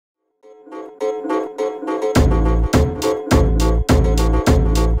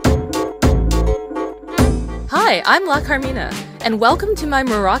Hi, I'm LaCarmina, and welcome to my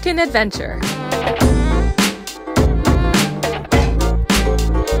Moroccan adventure.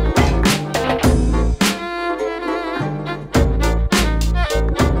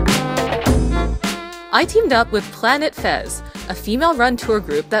 I teamed up with Planet Fez, a female-run tour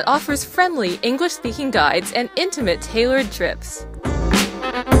group that offers friendly English-speaking guides and intimate tailored trips.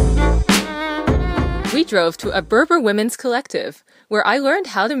 We drove to a Berber women's collective, where I learned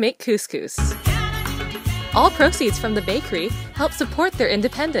how to make couscous. All proceeds from the bakery help support their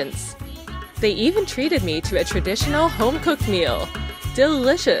independence. They even treated me to a traditional home-cooked meal.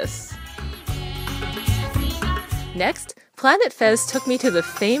 Delicious! Next, Planet Fez took me to the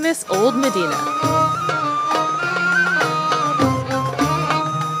famous Old Medina.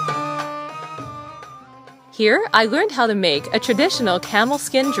 Here, I learned how to make a traditional camel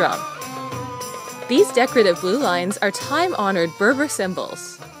skin drum. These decorative blue lines are time-honored Berber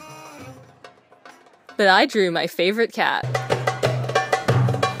symbols. But I drew my favorite cat.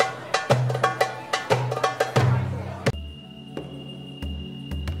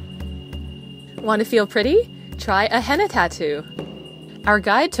 Want to feel pretty? Try a henna tattoo. Our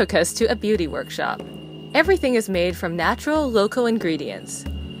guide took us to a beauty workshop. Everything is made from natural, local ingredients.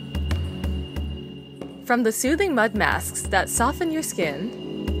 From the soothing mud masks that soften your skin,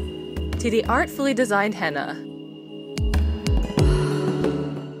 to the artfully designed henna,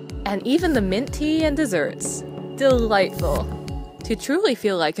 and even the mint tea and desserts. Delightful! To truly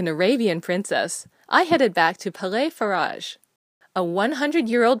feel like an Arabian princess, I headed back to Palais Faraj, a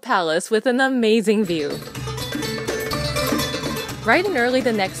 100-year-old palace with an amazing view. Bright and early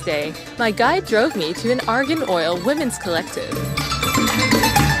the next day, my guide drove me to an argan oil women's collective.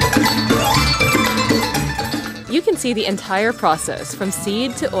 You can see the entire process from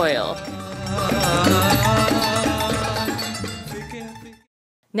seed to oil.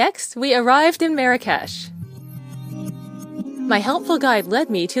 Next, we arrived in Marrakesh. My helpful guide led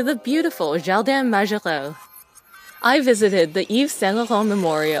me to the beautiful Jardin Majorelle. I visited the Yves Saint Laurent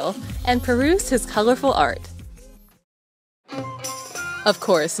Memorial and perused his colorful art. Of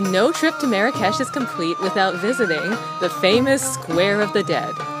course, no trip to Marrakesh is complete without visiting the famous Square of the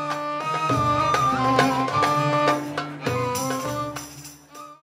Dead.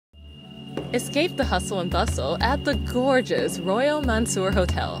 Escape the hustle and bustle at the gorgeous Royal Mansour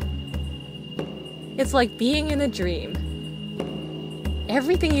Hotel. It's like being in a dream.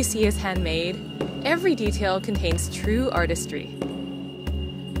 Everything you see is handmade. Every detail contains true artistry.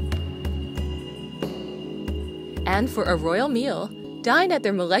 And for a royal meal, dine at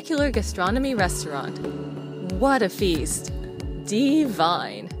their molecular gastronomy restaurant. What a feast!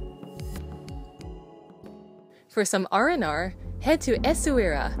 Divine! For some R&R, head to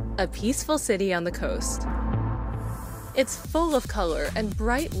Essaouira, a peaceful city on the coast. It's full of color and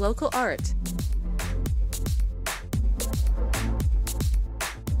bright local art.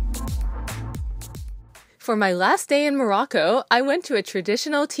 For my last day in Morocco, I went to a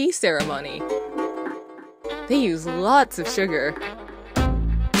traditional tea ceremony. They use lots of sugar.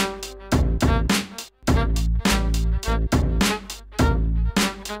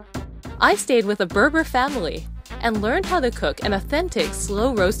 I stayed with a Berber family and learned how to cook an authentic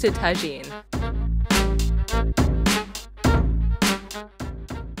slow-roasted tagine.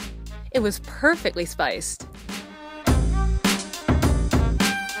 It was perfectly spiced.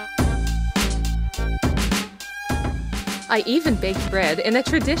 I even baked bread in a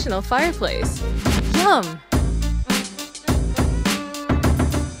traditional fireplace. Yum!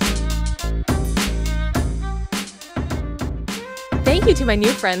 Thank you to my new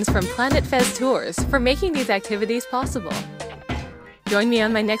friends from Planet Fez Tours for making these activities possible. Join me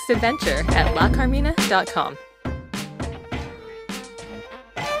on my next adventure at LaCarmina.com.